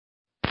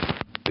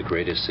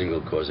greatest single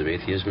cause of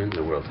atheism in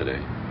the world today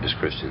is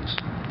Christians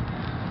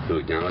who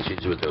acknowledge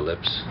Jesus with their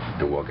lips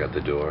and walk out the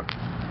door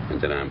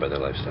and deny him by their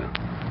lifestyle.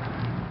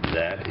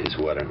 That is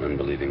what an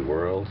unbelieving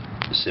world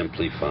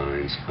simply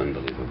finds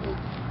unbelievable.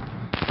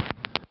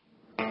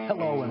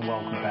 Hello and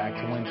welcome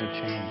back to Winds of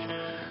Change.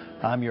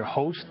 I'm your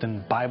host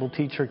and Bible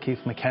teacher, Keith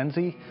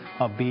McKenzie.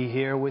 I'll be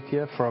here with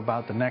you for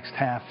about the next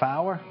half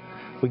hour.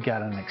 We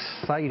got an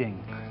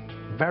exciting,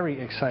 very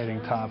exciting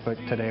topic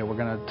today. We're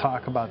going to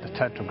talk about the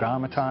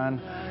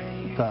Tetragrammaton,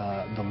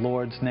 the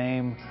Lord's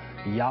name,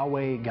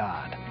 Yahweh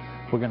God.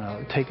 We're going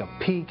to take a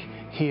peek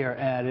here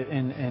at it.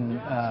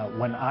 And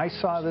when I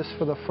saw this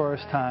for the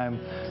first time,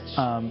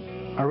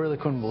 I really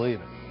couldn't believe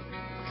it.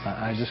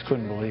 I just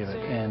couldn't believe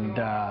it.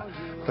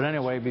 But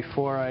anyway,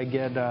 before I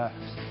get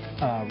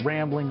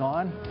rambling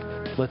on,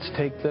 let's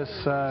take this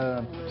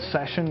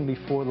session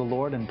before the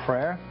Lord in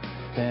prayer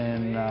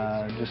and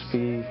just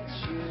be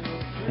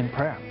in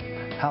prayer.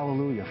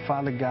 Hallelujah.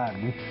 Father God,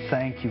 we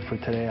thank you for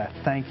today. I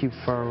thank you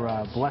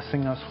for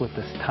blessing us with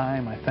this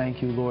time. I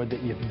thank you, Lord,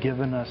 that you've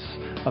given us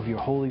of your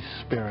Holy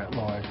Spirit,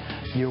 Lord.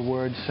 Your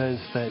word says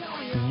that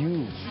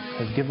you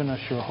have given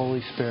us your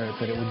Holy Spirit,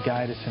 that it would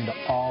guide us into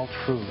all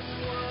truth.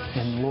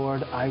 And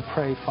Lord, I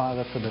pray,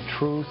 Father, for the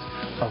truth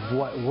of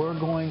what we're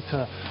going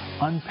to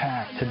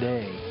unpack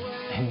today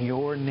in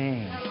your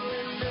name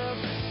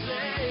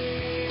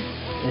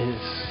is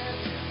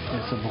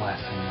a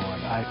blessing,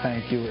 Lord. I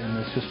thank you, and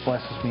this just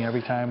blesses me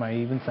every time I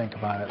even think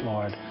about it,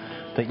 Lord,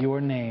 that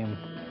your name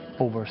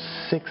over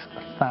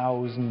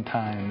 6,000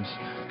 times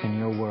in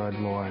your word,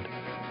 Lord.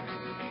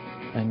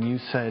 And you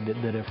said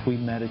that if we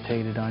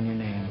meditated on your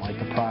name, like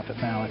the prophet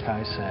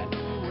Malachi said,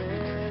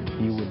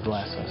 you would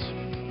bless us.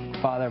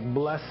 Father,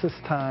 bless this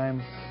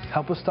time.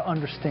 Help us to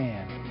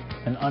understand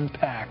and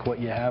unpack what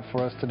you have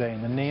for us today.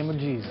 In the name of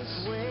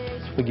Jesus,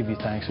 we give you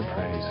thanks and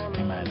praise.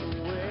 Amen.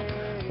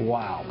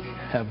 Wow.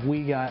 Have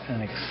we got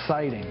an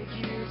exciting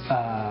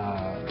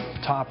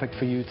topic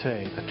for you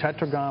today. The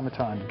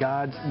Tetragrammaton,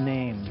 God's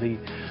name,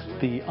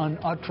 the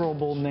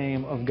unutterable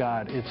name of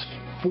God. It's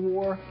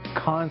 4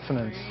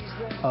 consonants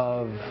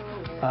of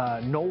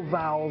no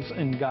vowels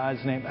in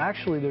God's name.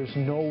 Actually, there's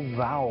no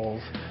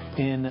vowels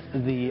in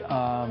the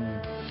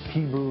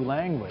Hebrew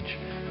language.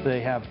 They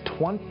have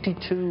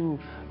 22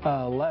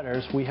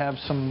 letters. We have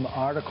some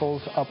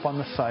articles up on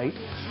the site.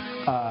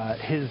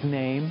 His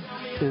name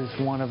is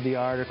one of the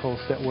articles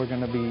that we're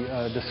going to be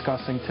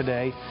discussing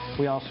today.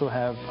 We also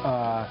have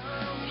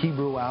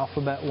Hebrew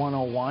Alphabet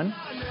 101.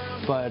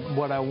 But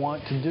what I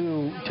want to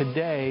do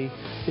today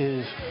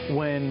is,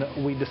 when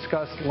we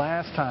discussed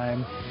last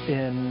time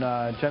in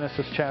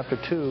Genesis chapter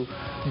 2,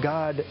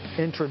 God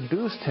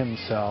introduced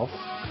himself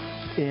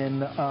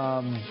in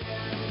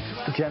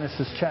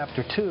Genesis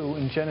chapter 2,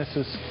 in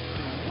Genesis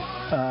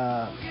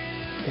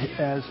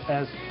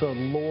as the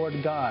Lord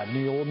God.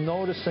 And you'll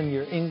notice in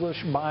your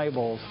English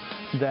Bibles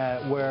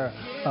that where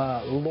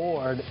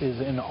Lord is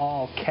in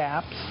all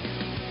caps,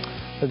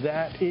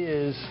 that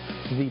is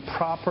the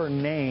proper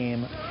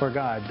name for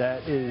God.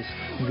 That is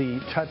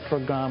the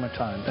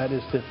Tetragrammaton. That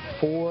is the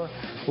 4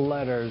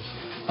 letters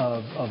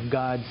of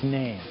God's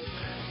name.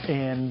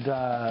 And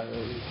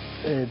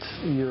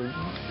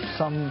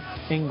some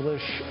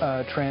English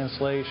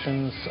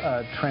translations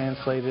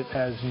translate it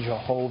as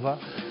Jehovah,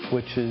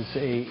 which is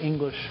a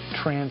English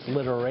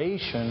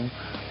transliteration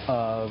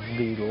of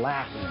the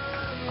Latin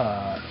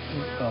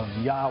of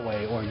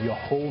Yahweh or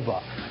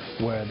Jehovah,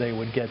 where they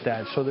would get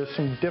that. So there's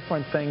some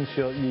different things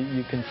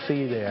you can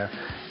see there.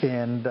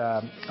 And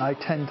I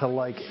tend to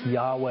like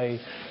Yahweh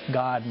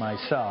God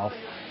myself.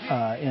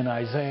 In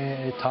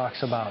Isaiah, it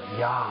talks about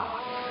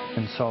Yah.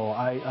 And so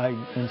I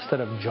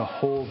instead of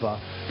Jehovah,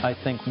 I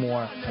think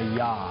more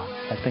Yah.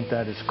 I think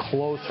that is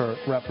closer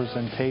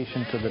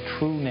representation to the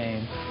true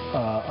name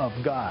of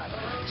God.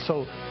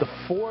 So the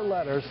 4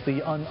 letters,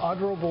 the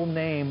unutterable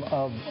name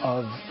of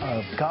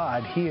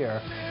God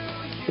here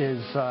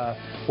is,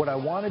 what I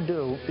want to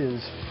do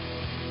is,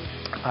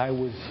 I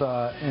was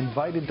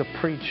invited to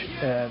preach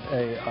at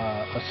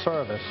a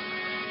service,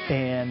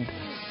 and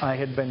I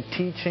had been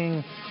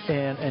teaching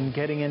and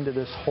getting into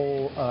this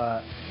whole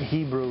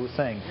Hebrew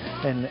thing,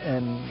 and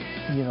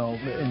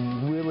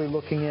really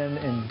looking in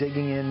and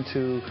digging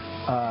into,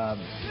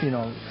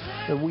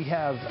 we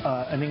have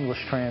an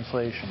English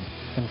translation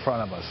in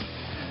front of us.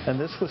 And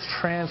this was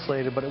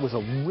translated, but it was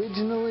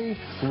originally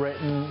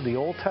written, the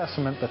Old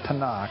Testament, the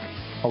Tanakh,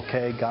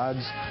 okay,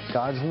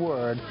 God's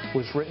Word,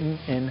 was written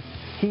in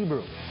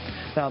Hebrew.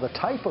 Now, the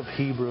type of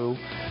Hebrew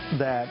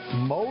that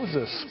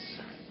Moses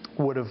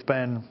would have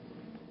been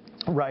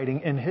writing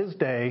in his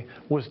day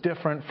was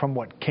different from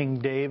what King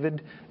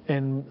David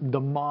and the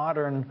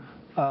modern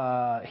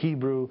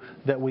Hebrew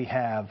that we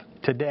have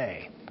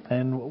today.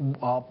 And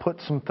I'll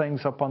put some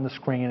things up on the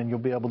screen and you'll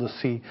be able to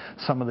see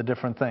some of the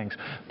different things.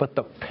 But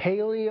the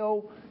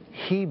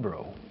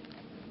Paleo-Hebrew,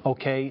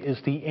 okay, is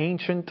the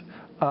ancient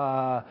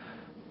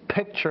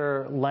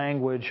picture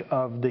language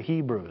of the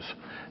Hebrews.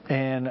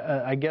 And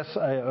I guess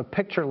a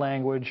picture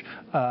language,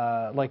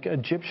 like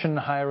Egyptian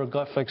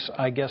hieroglyphics,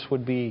 I guess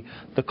would be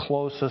the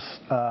closest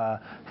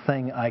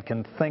thing I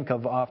can think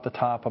of off the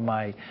top of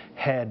my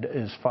head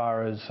as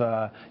far as,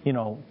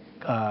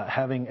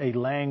 having a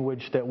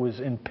language that was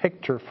in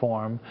picture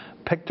form,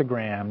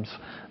 pictograms,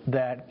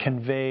 that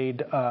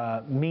conveyed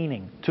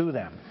meaning to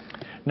them.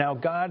 Now,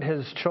 God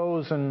has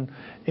chosen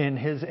in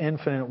His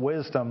infinite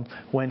wisdom,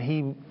 when He,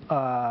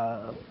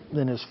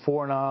 in His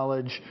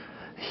foreknowledge,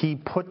 He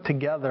put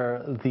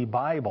together the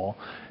Bible.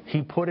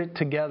 He put it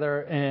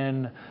together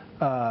in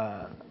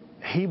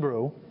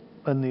Hebrew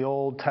in the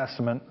Old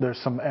Testament. There's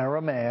some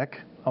Aramaic,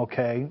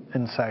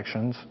 in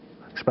sections,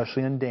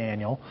 especially in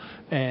Daniel,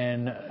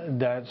 and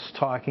that's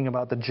talking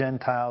about the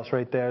Gentiles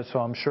right there. So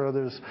I'm sure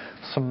there's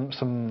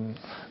some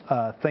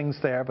things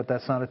there, but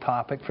that's not a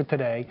topic for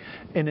today.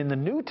 And in the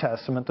New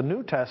Testament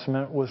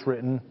was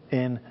written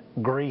in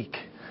Greek.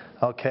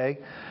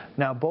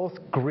 Now both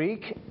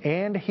Greek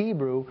and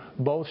Hebrew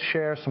both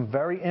share some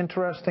very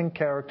interesting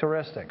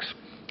characteristics.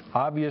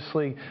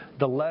 Obviously,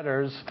 the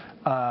letters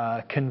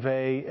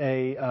convey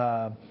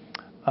a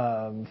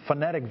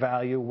phonetic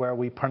value where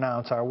we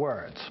pronounce our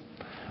words.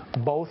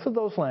 Both of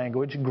those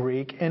languages,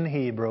 Greek and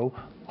Hebrew,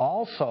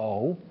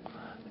 also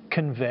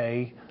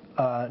convey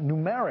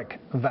numeric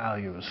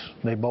values.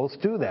 They both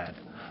do that.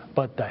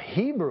 But the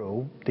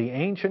Hebrew, the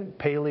ancient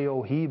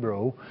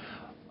Paleo-Hebrew,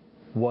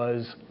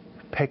 was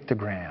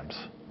pictograms.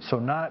 So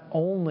not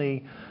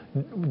only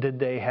did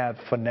they have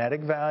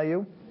phonetic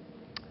value,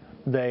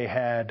 they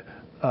had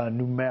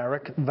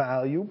numeric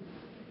value,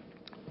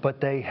 but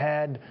they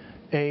had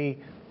a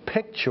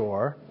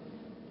picture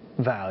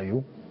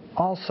value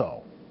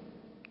also.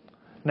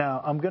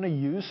 Now, I'm going to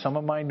use some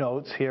of my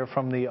notes here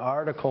from the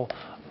article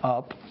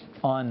up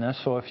on this.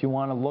 So if you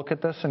want to look at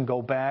this and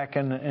go back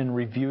and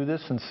review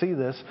this and see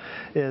this,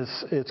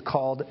 it's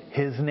called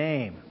His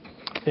Name.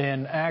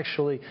 And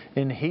actually,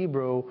 in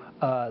Hebrew,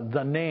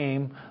 the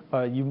name,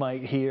 you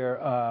might hear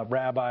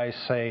rabbis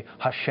say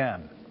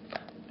Hashem.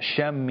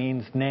 Shem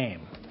means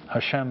name.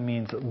 Hashem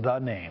means the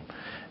name.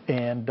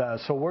 And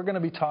so we're going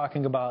to be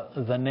talking about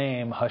the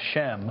name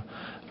Hashem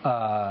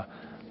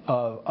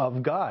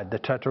of God, the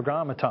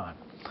Tetragrammaton.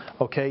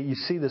 You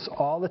see this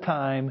all the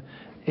time.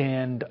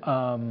 And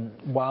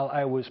while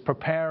I was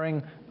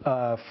preparing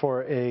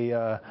for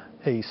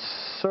a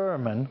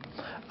sermon,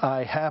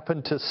 I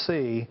happened to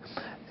see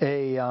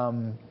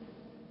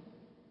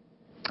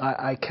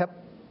I kept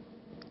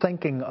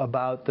thinking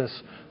about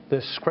this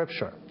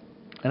scripture.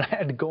 And I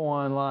had to go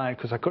online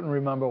because I couldn't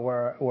remember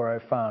where I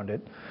found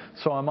it.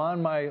 So I'm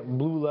on my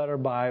Blue Letter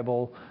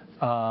Bible,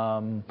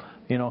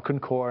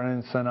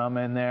 concordance, and I'm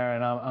in there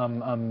and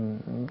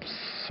I'm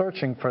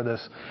searching for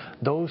this.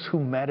 Those who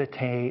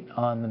meditate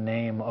on the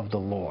name of the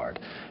Lord.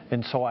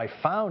 And so I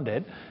found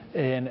it,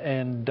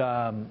 and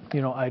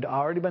I'd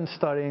already been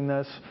studying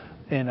this.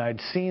 And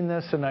I'd seen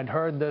this and I'd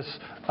heard this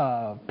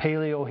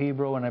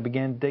Paleo-Hebrew, and I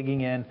began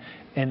digging in.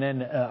 And then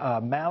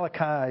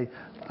Malachi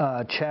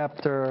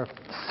chapter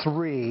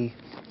 3,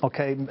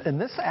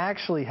 and this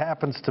actually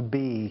happens to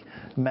be,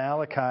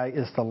 Malachi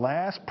is the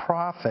last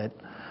prophet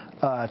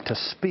to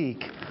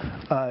speak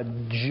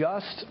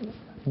just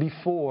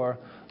before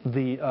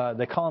they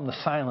call them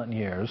the silent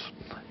years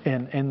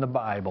in the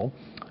Bible,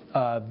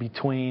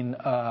 between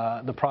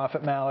the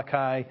prophet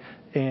Malachi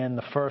and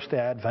the first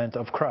advent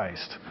of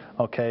Christ.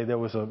 There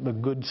was a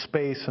good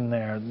space in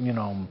there,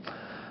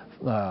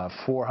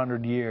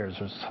 400 years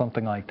or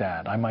something like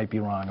that. I might be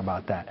wrong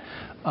about that.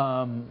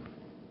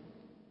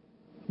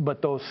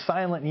 But those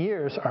silent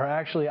years are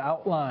actually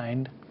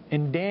outlined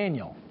in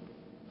Daniel.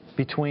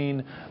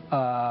 Between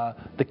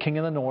the king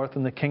of the north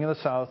and the king of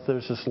the south,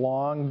 there's this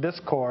long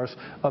discourse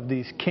of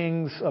these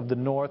kings of the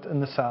north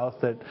and the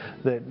south that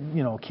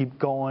keep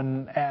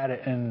going at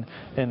it. And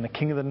the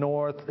king of the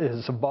north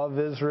is above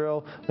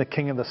Israel. The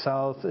king of the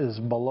south is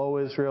below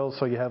Israel.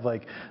 So you have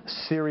like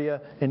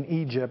Syria and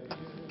Egypt,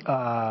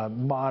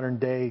 modern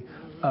day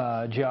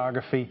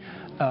geography,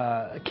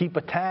 keep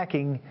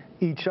attacking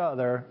each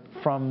other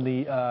from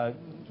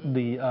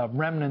the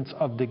remnants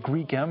of the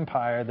Greek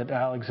Empire that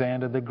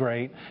Alexander the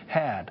Great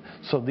had.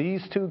 So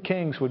these two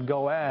kings would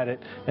go at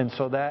it, and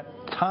so that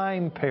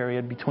time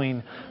period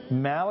between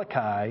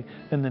Malachi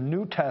and the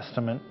New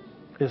Testament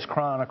is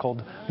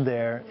chronicled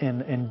there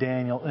in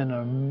Daniel in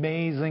an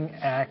amazing,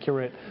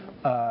 accurate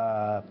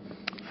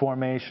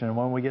formation. And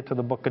when we get to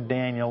the book of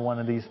Daniel one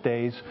of these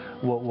days,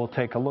 we'll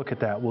take a look at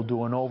that. We'll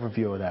do an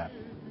overview of that.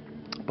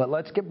 But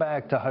let's get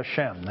back to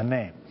Hashem, the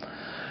name.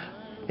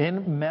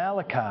 In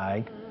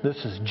Malachi, this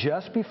is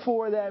just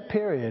before that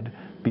period,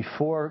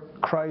 before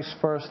Christ's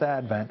first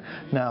advent.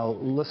 Now,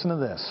 listen to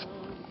this.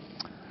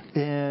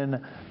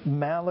 In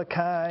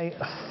Malachi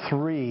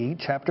 3,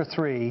 chapter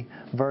 3,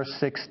 verse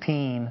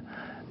 16,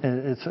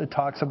 it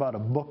talks about a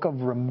book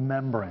of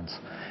remembrance.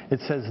 It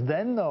says,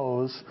 "Then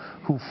those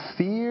who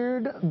fear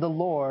feared the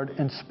Lord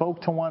and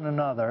spoke to one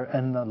another,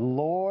 and the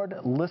Lord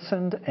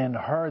listened and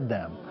heard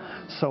them.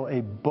 So a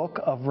book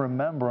of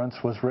remembrance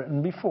was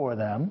written before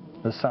them.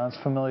 This sounds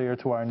familiar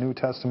to our New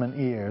Testament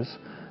ears.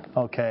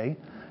 Okay?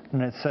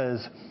 And it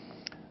says,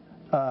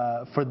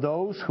 for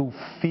those who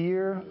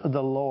fear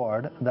the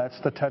Lord, that's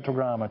the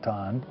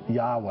Tetragrammaton,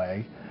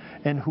 Yahweh,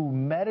 and who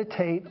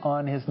meditate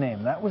on His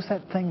name. That was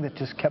that thing that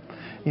just kept,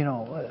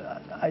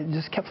 I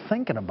just kept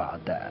thinking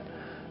about that.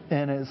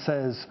 And it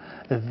says,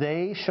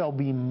 they shall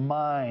be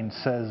mine,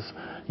 says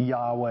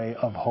Yahweh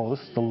of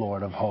hosts, the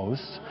Lord of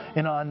hosts.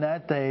 And on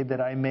that day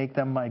that I make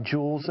them my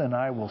jewels, and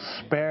I will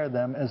spare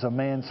them as a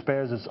man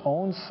spares his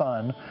own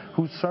son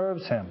who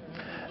serves him.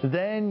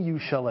 Then you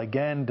shall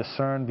again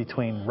discern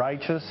between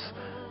righteous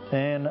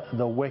and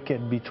the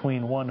wicked,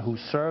 between one who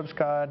serves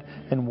God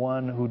and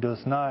one who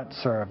does not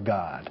serve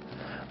God.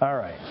 All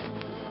right.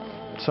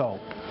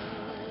 So,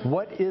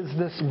 what is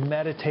this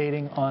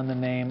meditating on the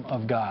name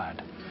of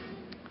God?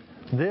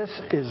 This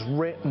is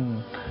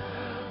written,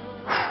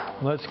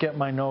 let's get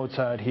my notes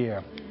out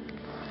here,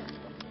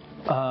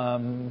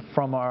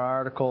 from our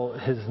article,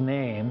 His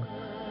Name.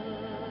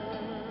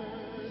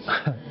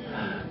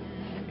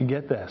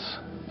 Get this.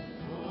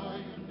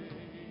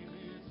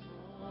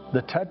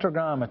 The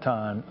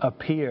Tetragrammaton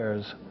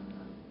appears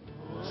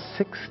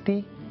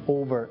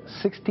over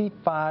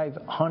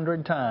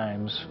 6,500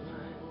 times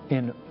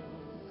in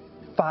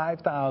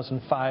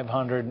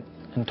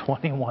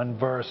 5,521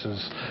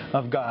 verses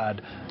of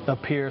God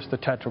appears the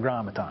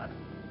Tetragrammaton.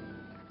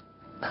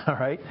 All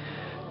right?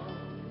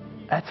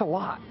 That's a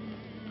lot.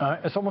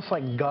 It's almost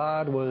like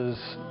God was,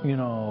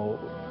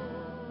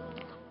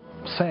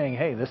 saying,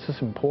 hey, this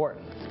is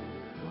important.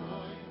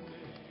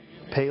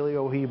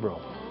 Paleo-Hebrew.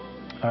 All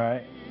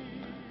right?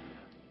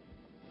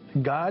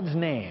 God's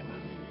name,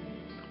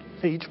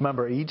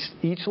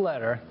 each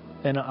letter,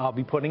 and I'll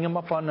be putting them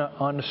up on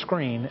the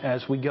screen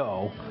as we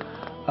go.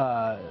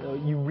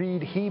 You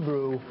read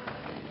Hebrew,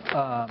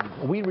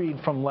 we read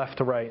from left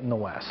to right in the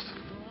West.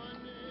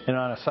 And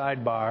on a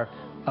sidebar,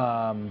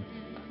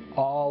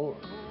 all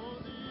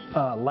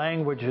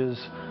languages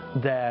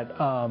that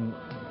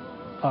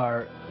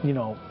are,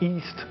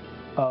 east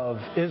of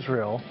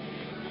Israel,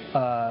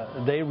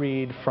 they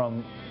read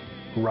from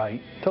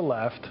right to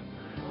left.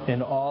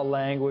 In all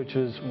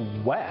languages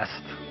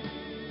west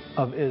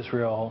of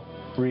Israel,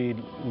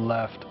 read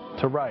left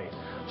to right.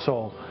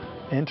 So,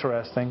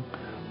 interesting.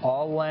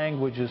 All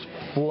languages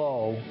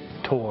flow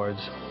towards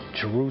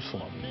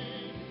Jerusalem.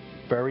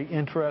 Very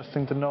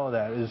interesting to know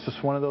that. It's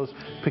just one of those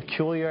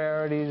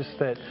peculiarities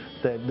that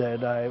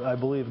I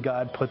believe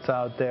God puts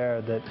out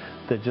there that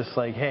just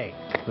like, hey,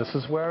 this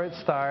is where it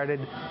started,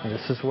 and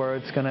this is where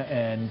it's going to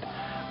end.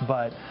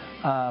 But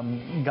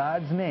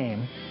God's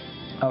name,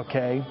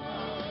 okay,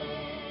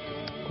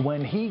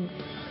 when He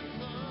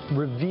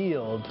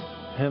revealed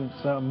Him,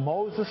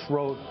 Moses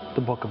wrote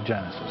the book of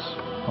Genesis,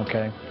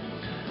 okay?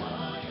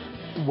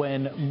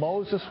 When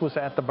Moses was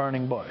at the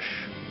burning bush,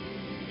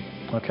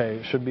 okay,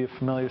 it should be a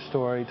familiar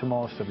story to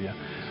most of you.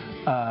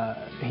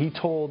 He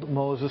told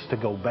Moses to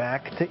go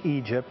back to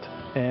Egypt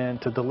and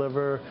to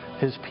deliver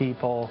his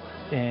people,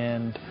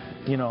 and,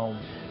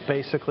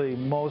 basically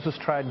Moses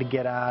tried to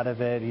get out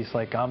of it. He's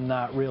like, I'm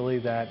not really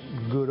that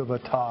good of a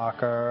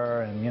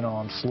talker, and,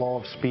 I'm slow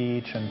of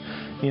speech, and,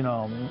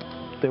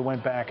 they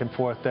went back and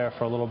forth there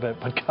for a little bit,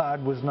 but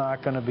God was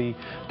not going to be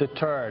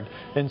deterred.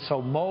 And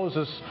so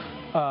Moses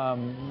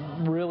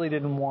really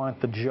didn't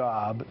want the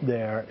job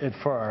there at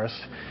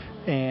first.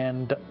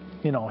 And,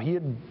 he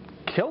had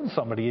killed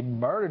somebody. He'd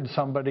murdered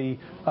somebody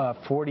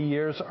 40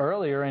 years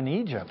earlier in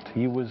Egypt.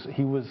 He was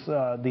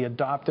the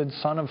adopted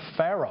son of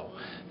Pharaoh.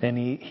 And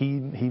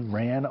he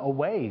ran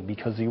away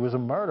because he was a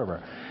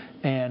murderer.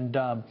 And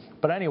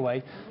but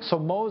anyway, so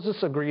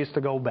Moses agrees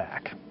to go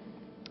back.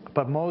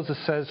 But Moses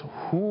says,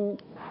 who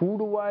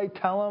do I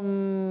tell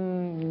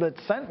him that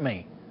sent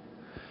me?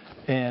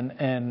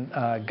 And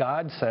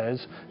God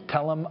says,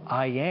 tell him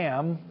I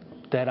am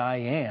that I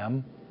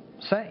am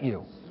sent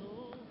you.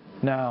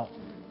 Now,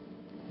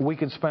 we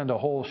could spend a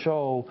whole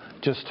show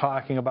just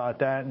talking about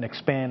that and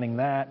expanding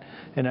that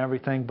and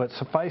everything, but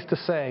suffice to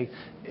say,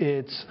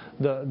 it's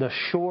the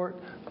short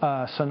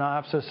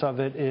synopsis of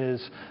it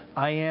is,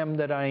 I am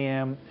that I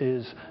am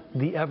is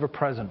the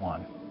ever-present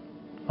one.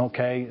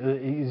 Okay,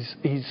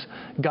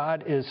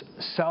 God is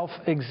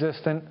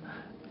self-existent,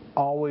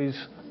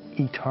 always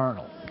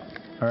eternal.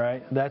 All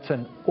right, that's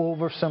an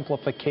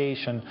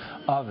oversimplification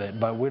of it,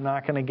 but we're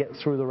not going to get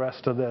through the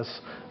rest of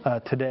this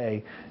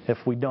today if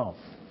we don't.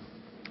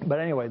 But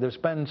anyway, there's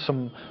been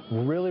some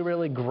really,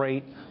 really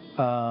great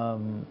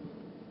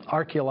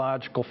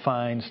archaeological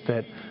finds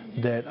that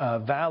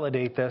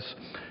validate this.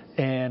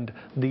 And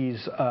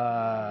these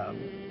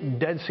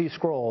Dead Sea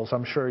Scrolls,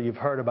 I'm sure you've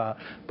heard about,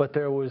 but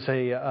there was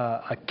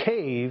a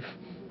cave,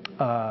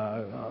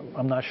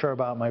 I'm not sure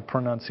about my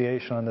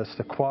pronunciation on this,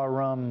 the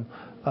Qumran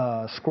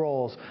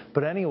scrolls,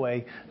 but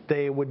anyway,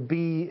 they would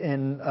be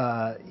in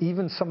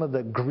even some of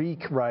the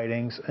Greek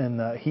writings in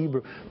the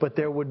Hebrew, but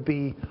there would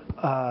be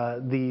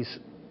these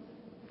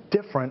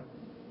different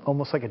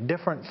almost like a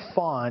different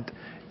font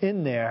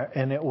in there,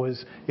 and it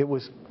was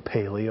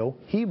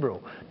Paleo-Hebrew.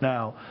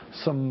 Now,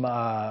 some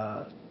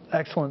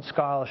excellent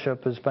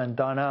scholarship has been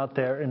done out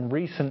there in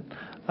recent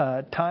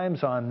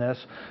times on this,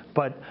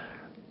 but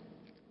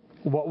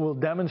what we'll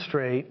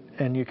demonstrate,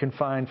 and you can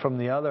find from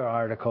the other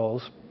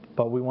articles,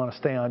 but we want to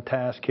stay on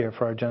task here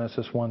for our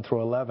Genesis 1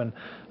 through 11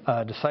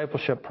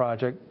 discipleship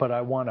project, but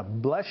I want to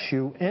bless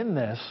you in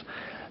this,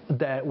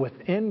 that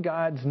within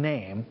God's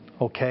name,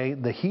 okay,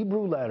 the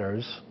Hebrew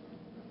letters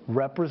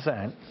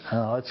represent,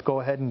 let's go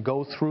ahead and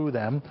go through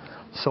them.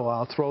 So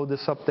I'll throw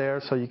this up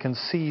there so you can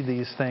see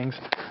these things.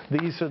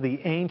 These are the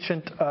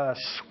ancient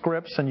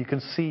scripts, and you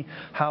can see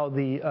how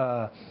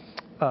the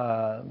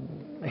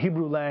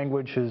Hebrew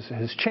language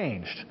has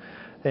changed.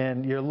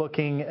 And you're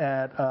looking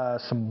at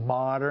some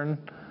modern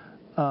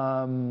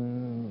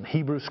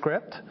Hebrew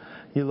script.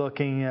 You're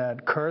looking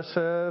at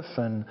cursive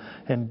and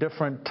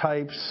different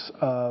types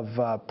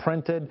of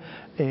printed,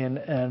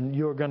 and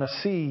you're going to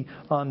see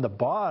on the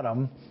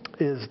bottom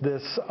is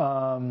this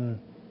the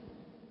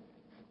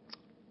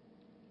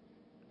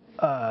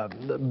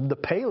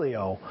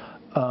Paleo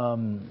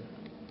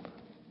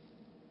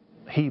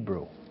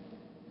Hebrew.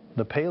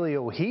 The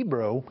Paleo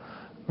Hebrew,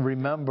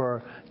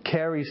 remember,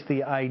 carries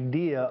the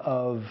idea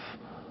of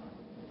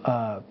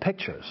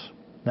pictures.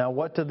 Now,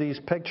 what do these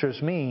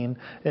pictures mean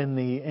in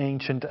the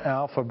ancient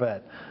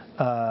alphabet?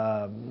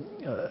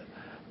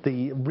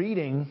 The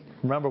reading,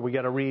 remember, we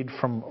got to read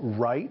from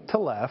right to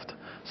left.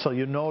 So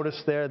you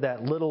notice there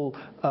that little,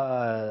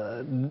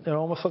 it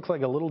almost looks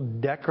like a little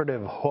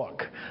decorative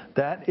hook.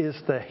 That is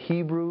the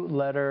Hebrew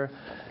letter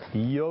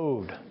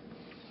Yod.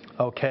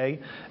 Okay?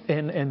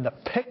 And the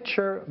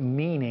picture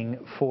meaning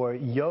for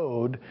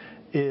Yod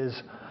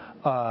is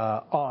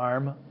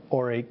arm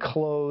or a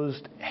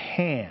closed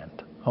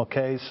hand.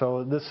 Okay?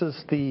 So this is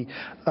the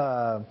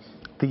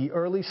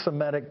early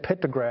Semitic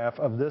pictograph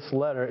of this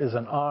letter is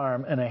an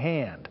arm and a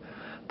hand.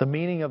 The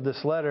meaning of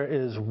this letter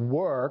is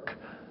work,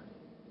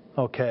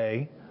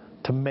 okay,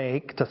 to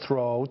make, to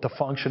throw, to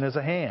function as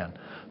a hand.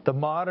 The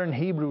modern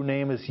Hebrew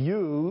name is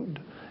Yud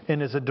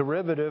and is a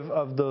derivative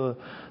of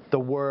the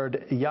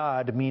word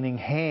Yad, meaning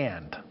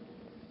hand.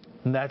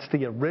 And that's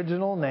the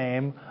original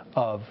name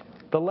of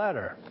the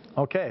letter.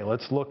 Okay,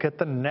 let's look at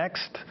the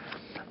next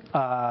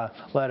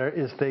letter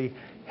is the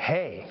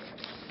Hey.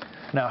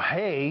 Now,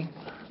 Hey,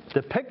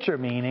 the picture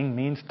meaning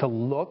means to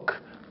look,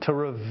 to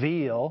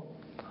reveal,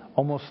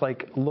 almost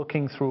like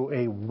looking through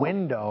a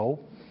window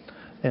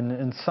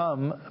in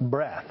some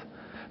breath.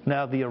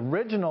 Now, the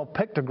original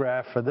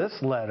pictograph for this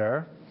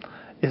letter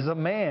is a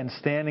man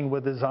standing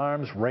with his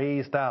arms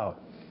raised out.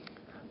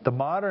 The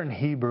modern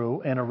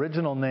Hebrew and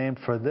original name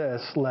for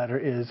this letter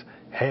is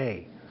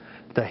Hey.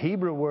 The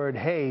Hebrew word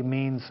Hey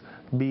means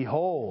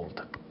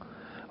behold.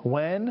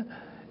 When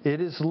it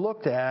is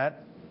looked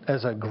at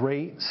as a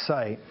great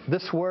sight.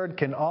 This word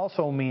can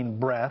also mean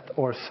breath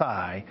or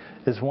sigh,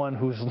 is one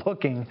who's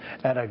looking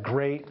at a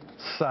great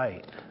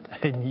sight.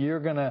 And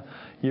you're gonna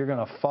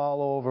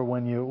fall over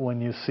when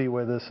you see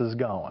where this is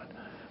going.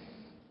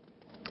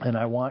 And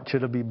I want you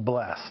to be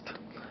blessed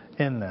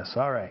in this.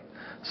 All right.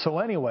 So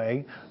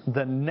anyway,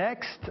 the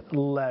next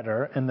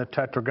letter in the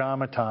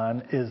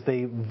Tetragrammaton is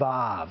the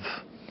Vav.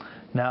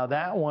 Now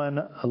that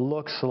one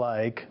looks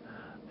like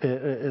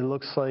it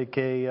looks like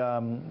a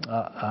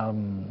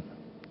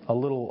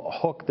little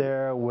hook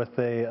there with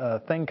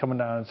a thing coming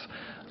down.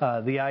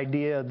 The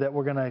idea that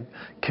we're going to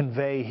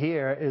convey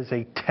here is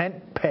a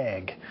tent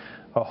peg,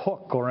 a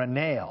hook or a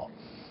nail.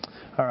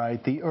 All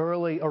right, the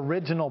early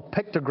original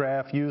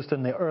pictograph used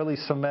in the early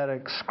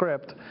Semitic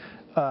script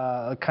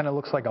kind of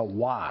looks like a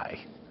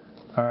Y.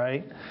 All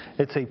right,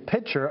 it's a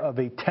picture of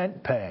a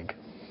tent peg.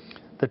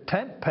 The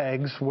tent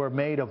pegs were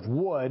made of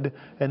wood,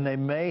 and they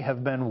may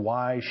have been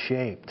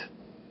Y-shaped.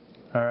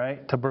 All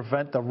right, to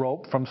prevent the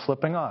rope from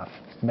slipping off.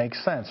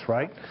 Makes sense,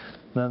 right?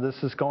 Now, this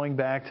is going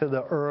back to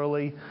the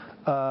early,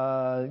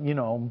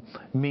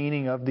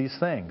 meaning of these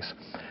things.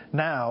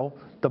 Now,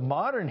 the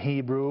modern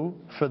Hebrew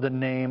for the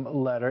name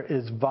letter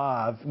is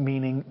Vav,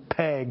 meaning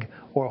peg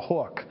or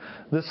hook.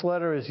 This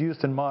letter is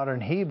used in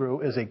modern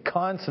Hebrew as a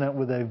consonant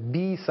with a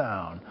V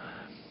sound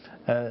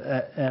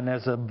and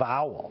as a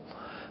vowel.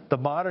 The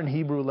modern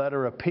Hebrew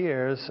letter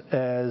appears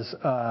as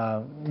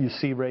you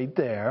see right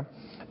there,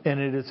 and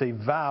it is a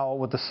vowel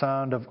with the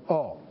sound of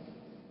O.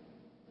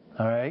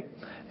 All right?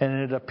 And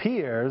it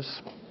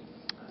appears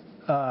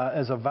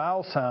as a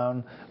vowel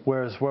sound,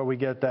 whereas where we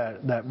get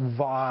that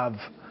Vav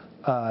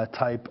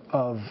type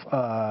of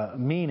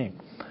meaning.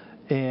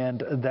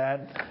 And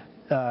that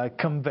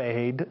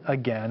conveyed,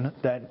 again,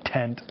 that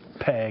tent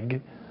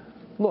peg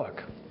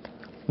look.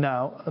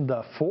 Now,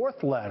 the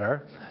fourth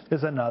letter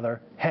is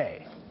another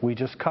Hey. We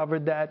just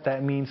covered that.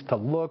 That means to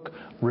look,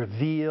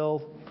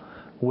 reveal,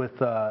 with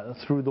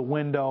through the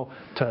window,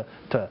 to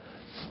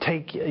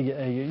take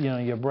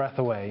your breath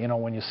away.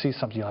 When you see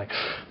something, you're like,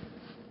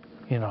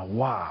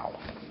 wow.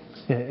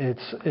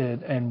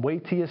 And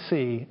wait till you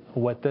see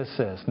what this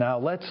is. Now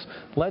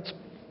let's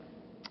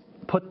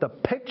put the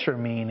picture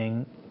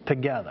meaning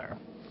together.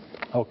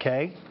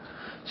 Okay,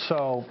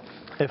 so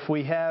if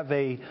we have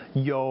a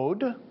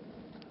yod,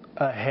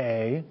 a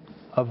hey,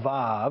 a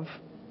vav,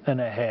 and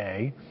a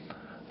hey,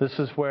 this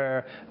is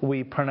where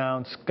we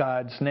pronounce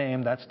God's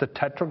name. That's the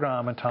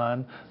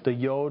tetragrammaton, the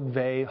yod,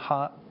 ve,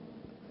 ha,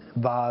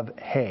 vav,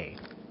 hey.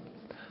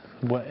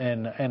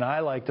 And I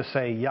like to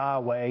say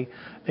Yahweh,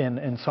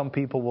 and some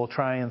people will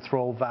try and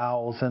throw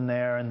vowels in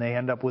there, and they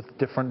end up with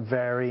different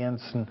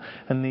variants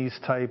and these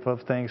type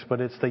of things.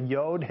 But it's the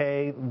Yod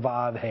Hey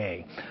Vav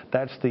Hey.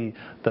 That's the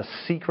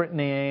secret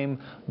name,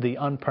 the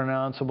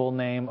unpronounceable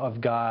name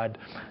of God.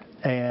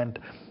 And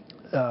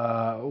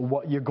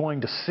what you're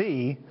going to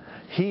see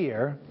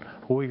here,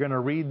 we're going to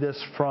read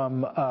this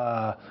from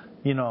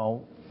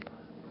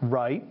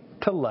right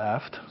to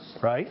left,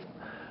 right?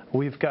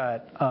 We've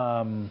got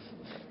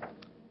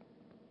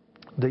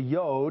the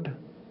Yod,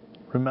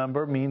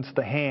 remember, means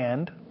the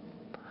hand.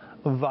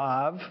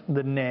 Vav,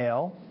 the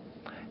nail.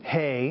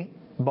 Hey,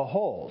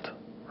 behold,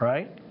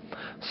 right?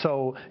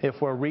 So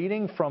if we're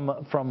reading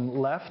from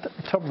left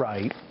to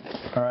right,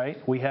 all right,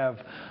 we have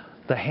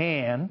the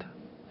hand,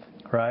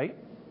 right?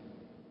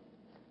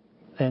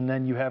 And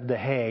then you have the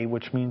hey,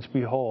 which means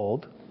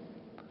behold.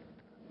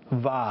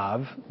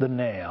 Vav, the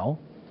nail.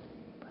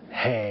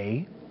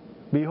 Hey,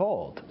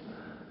 behold.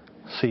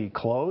 See,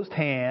 closed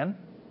hand.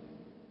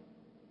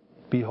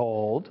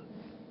 Behold,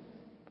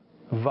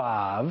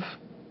 vav,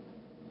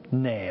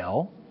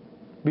 nail,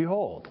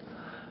 behold.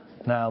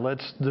 Now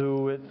let's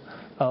do it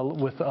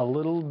with a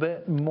little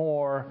bit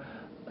more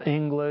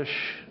English.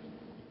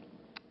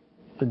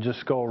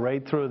 Just go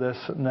right through this.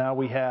 Now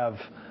we have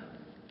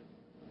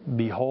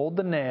behold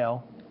the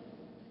nail,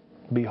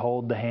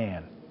 behold the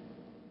hand.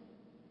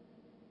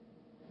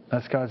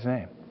 That's God's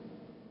name.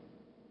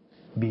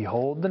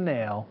 Behold the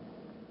nail,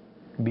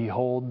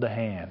 behold the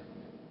hand.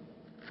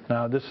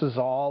 Now, this is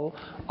all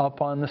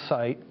up on the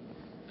site.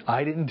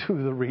 I didn't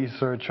do the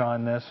research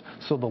on this,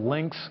 so the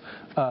links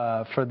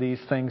for these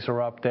things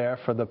are up there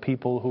for the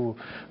people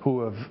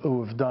who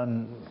have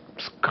done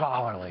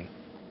scholarly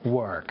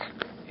work.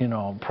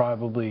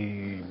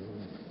 Probably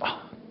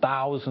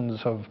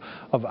thousands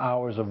of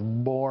hours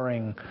of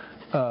boring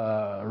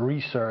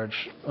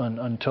research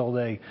until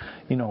they,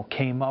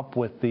 came up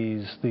with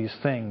these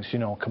things.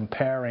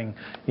 Comparing,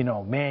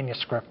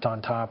 manuscript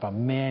on top of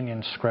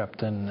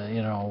manuscript,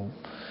 and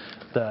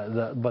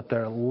but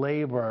their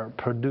labor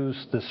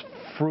produced this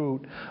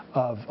fruit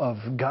of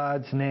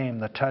God's name,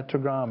 the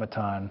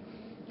Tetragrammaton.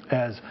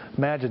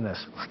 Imagine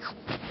this,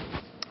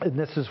 and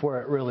this is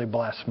where it really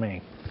blessed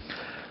me.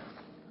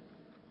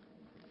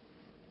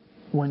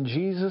 When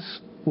Jesus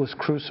was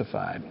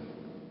crucified,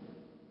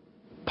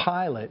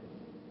 Pilate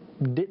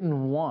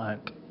didn't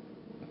want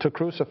to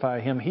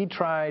crucify him. He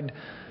tried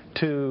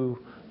to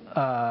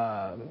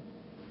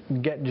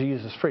get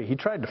Jesus free. He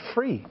tried to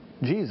free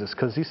Jesus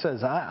because he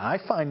says, I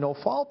find no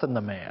fault in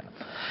the man.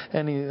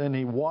 And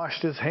he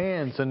washed his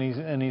hands, and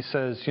he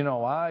says,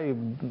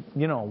 I'm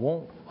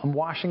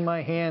washing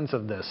my hands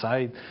of this.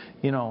 I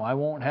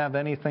won't have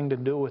anything to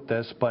do with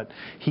this. But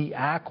he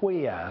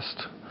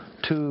acquiesced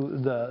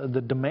to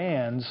the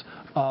demands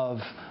of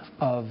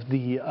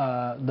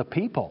the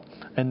people,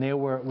 and they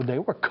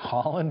were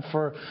calling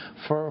for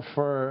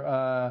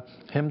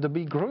him to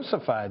be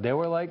crucified. They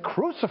were like,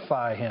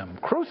 crucify him.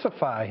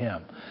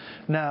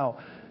 Now,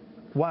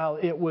 while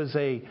it was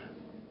the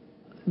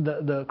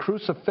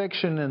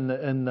crucifixion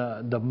and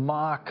the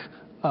mock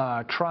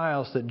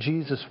trials that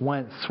Jesus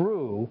went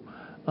through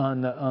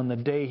on the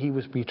day he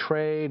was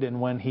betrayed and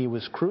when he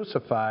was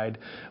crucified,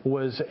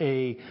 was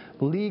a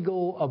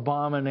legal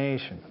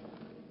abomination.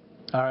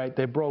 All right,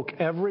 they broke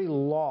every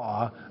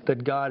law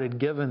that God had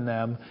given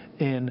them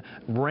in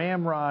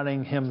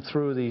ramrodding him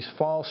through these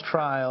false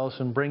trials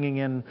and bringing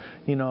in,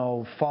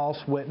 false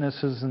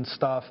witnesses and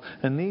stuff.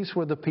 And these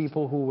were the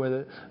people who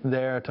were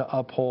there to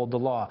uphold the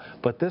law.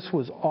 But this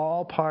was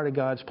all part of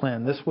God's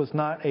plan. This was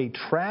not a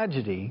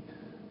tragedy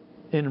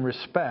in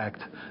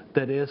respect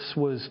that this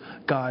was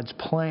God's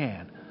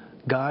plan.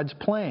 God's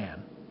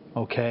plan,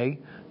 okay,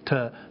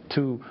 to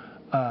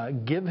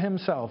give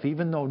himself,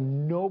 even though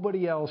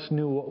nobody else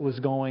knew what was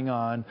going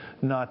on,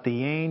 not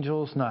the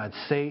angels, not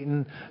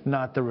Satan,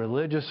 not the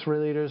religious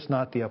leaders,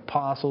 not the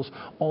apostles,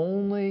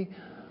 only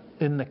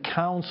in the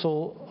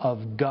counsel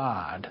of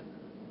God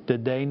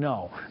did they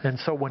know. And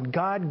so when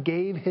God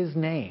gave his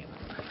name,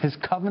 his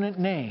covenant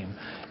name,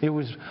 it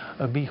was,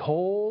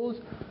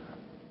 behold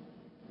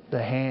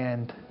the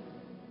hand,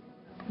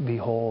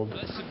 behold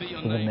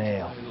the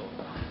nail.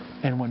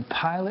 And when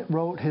Pilate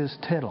wrote his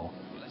tittle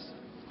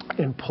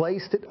and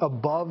placed it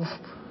above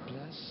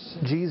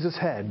Jesus'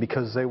 head,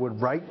 because they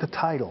would write the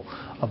title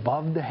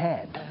above the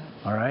head,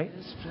 all right,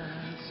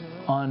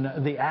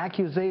 on the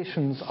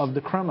accusations of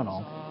the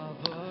criminal,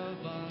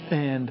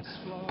 and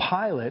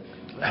Pilate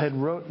had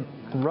wrote,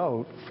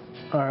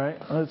 all right,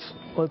 let's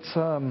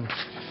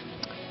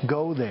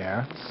go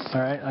there,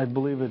 all right, I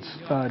believe it's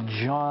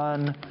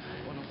John,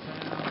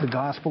 the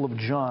Gospel of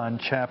John,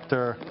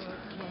 chapter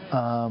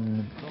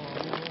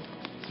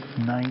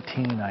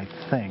 19, I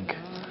think.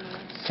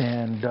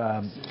 And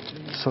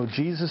so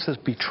Jesus is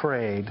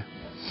betrayed,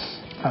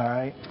 all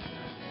right,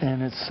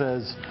 And it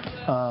says,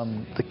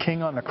 the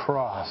king on the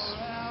cross.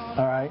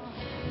 All right?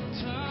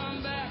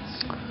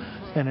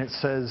 And it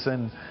says,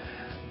 and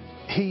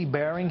he,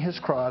 bearing his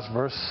cross,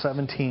 verse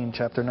 17,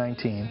 chapter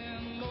 19,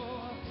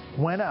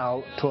 went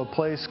out to a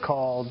place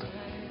called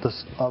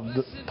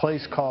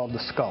the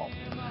Skull,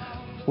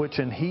 which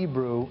in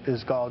Hebrew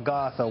is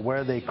Golgotha,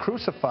 where they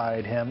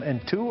crucified him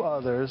and two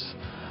others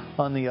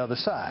on the other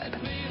side.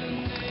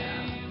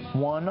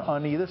 One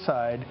on either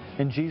side,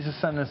 and Jesus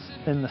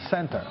in the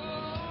center.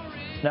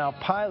 Now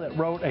Pilate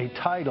wrote a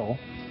title,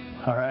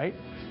 all right,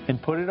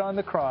 and put it on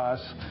the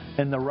cross,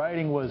 and the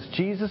writing was,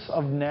 Jesus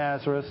of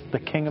Nazareth, the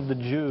King of the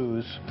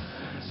Jews.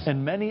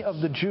 And many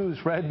of the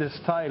Jews read this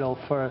title,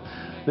 for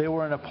they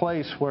were in a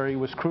place where he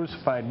was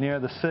crucified near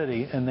the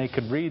city, and they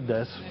could read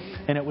this.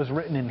 And it was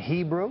written in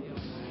Hebrew,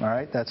 all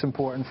right, that's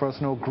important for us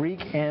to know,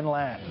 Greek and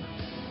Latin,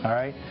 all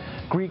right.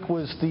 Greek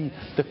was the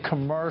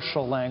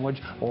commercial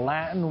language.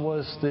 Latin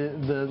was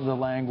the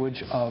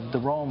language of the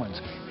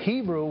Romans.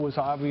 Hebrew was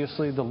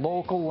obviously the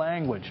local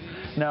language.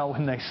 Now,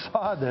 when they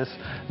saw this,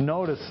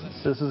 notice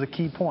this is a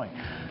key point.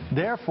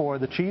 Therefore,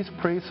 the chief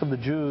priests of the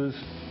Jews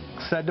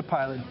said to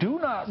Pilate, do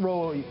not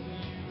write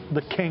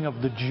the King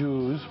of the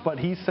Jews, but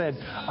he said,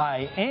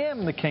 I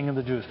am the King of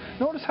the Jews.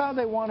 Notice how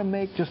they want to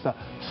make just a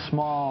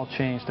small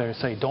change there.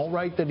 Say, don't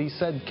write that he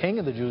said King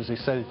of the Jews. He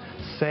said,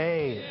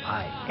 say,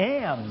 I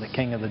am the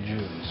King of the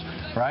Jews.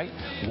 Right?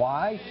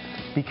 Why?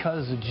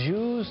 Because the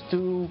Jews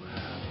do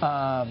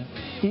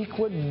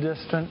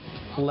equidistant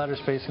letter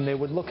spacing. They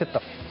would look at the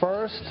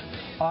first,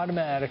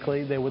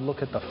 automatically, they would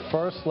look at the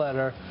first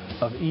letter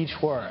of each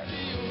word.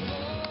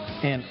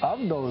 And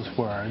of those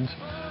words,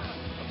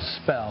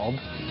 spelled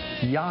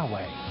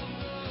Yahweh.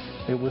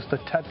 It was the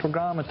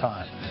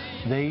Tetragrammaton.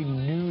 They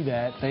knew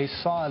that. They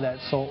saw that.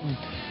 So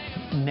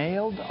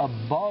nailed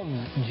above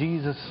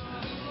Jesus'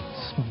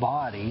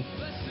 body,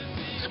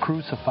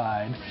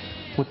 crucified,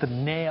 with the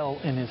nail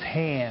in his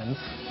hands,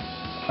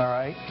 all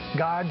right,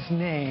 God's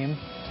name,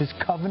 his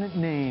covenant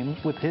name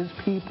with his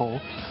people,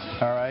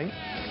 all right,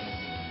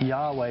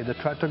 Yahweh, the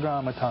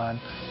Tetragrammaton,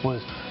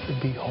 was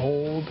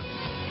behold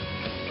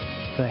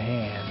the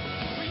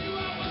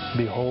hand,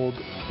 behold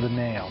the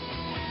nail.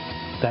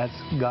 That's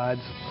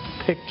God's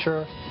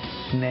picture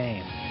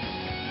name.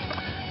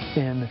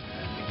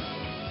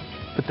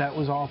 But that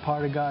was all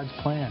part of God's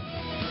plan.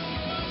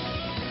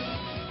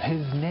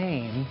 His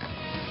name,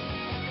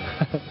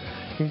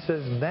 he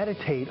says,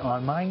 meditate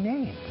on my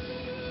name.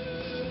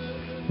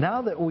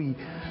 Now that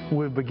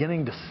we're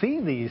beginning to see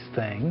these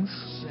things,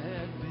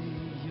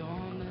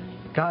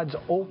 God's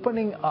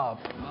opening up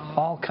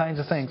all kinds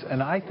of things.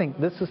 And I think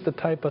this is the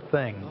type of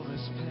thing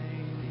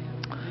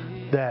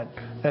that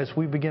as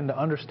we begin to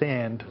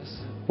understand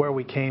where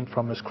we came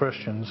from as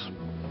Christians,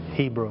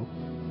 Hebrew,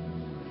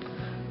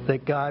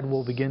 that God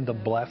will begin to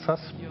bless us.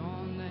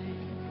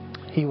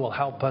 He will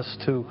help us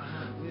to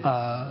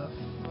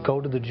go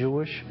to the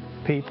Jewish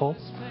people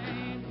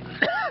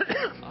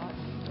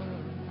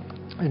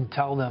and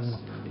tell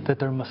them that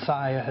their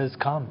Messiah has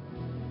come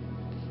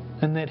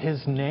and that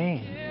his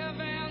name,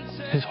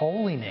 his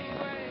holy name,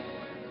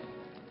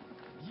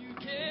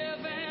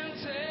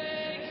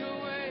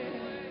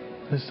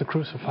 is the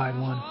crucified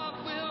one.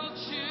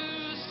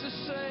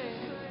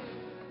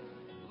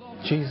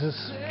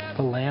 Jesus,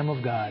 the Lamb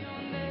of God.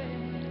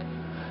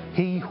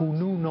 He who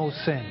knew no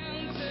sin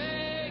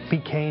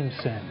became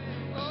sin,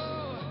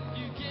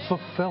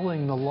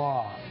 fulfilling the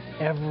law,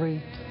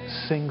 every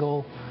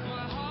single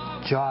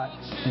jot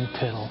and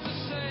tittle.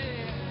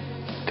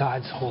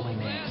 God's holy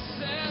name.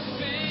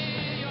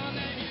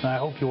 And I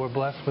hope you were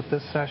blessed with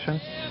this session.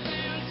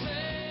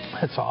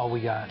 That's all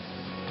we got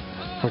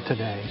for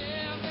today.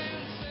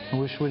 I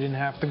wish we didn't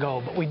have to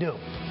go, but we do.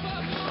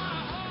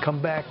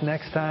 Come back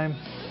next time.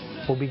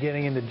 We'll be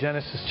getting into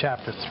Genesis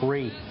chapter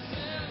 3.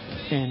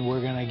 And we're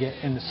going to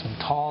get into some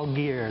tall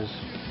gears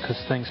because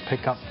things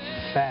pick up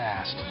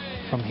fast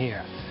from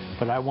here.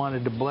 But I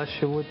wanted to bless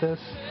you with this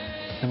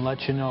and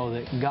let you know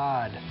that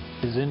God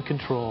is in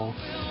control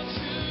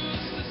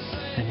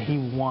and He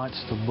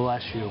wants to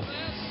bless you.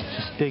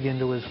 Just dig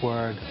into His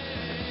Word,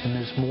 and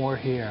there's more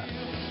here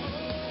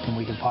than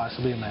we can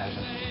possibly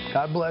imagine.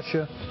 God bless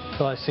you.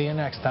 Till I see you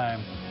next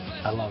time,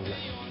 I love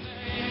you.